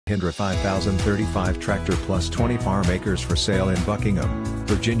Mahindra 5035 tractor plus 20 farm acres for sale in Buckingham,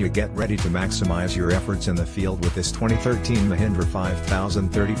 Virginia. Get ready to maximize your efforts in the field with this 2013 Mahindra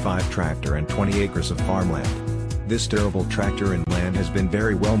 5035 tractor and 20 acres of farmland. This durable tractor and land has been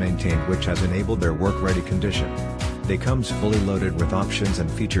very well maintained, which has enabled their work-ready condition. They comes fully loaded with options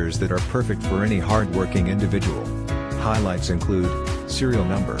and features that are perfect for any hard-working individual. Highlights include serial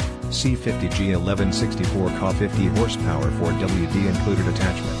number C50G1164 Ca 50 horsepower 4WD included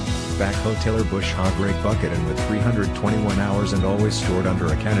attachment, backhoe tiller bush hog rake bucket and with 321 hours and always stored under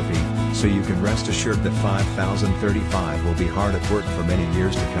a canopy, so you can rest assured that 5035 will be hard at work for many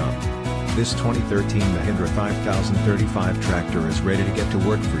years to come. This 2013 Mahindra 5035 tractor is ready to get to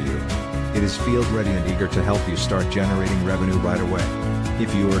work for you. It is field ready and eager to help you start generating revenue right away.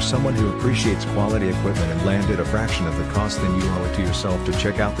 If you are someone who appreciates quality equipment and land at a fraction of the cost, then you owe it to yourself to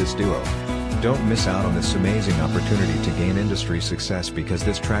check out this duo. Don't miss out on this amazing opportunity to gain industry success, because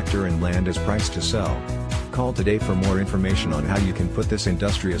this tractor and land is priced to sell. Call today for more information on how you can put this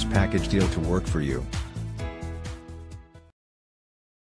industrious package deal to work for you.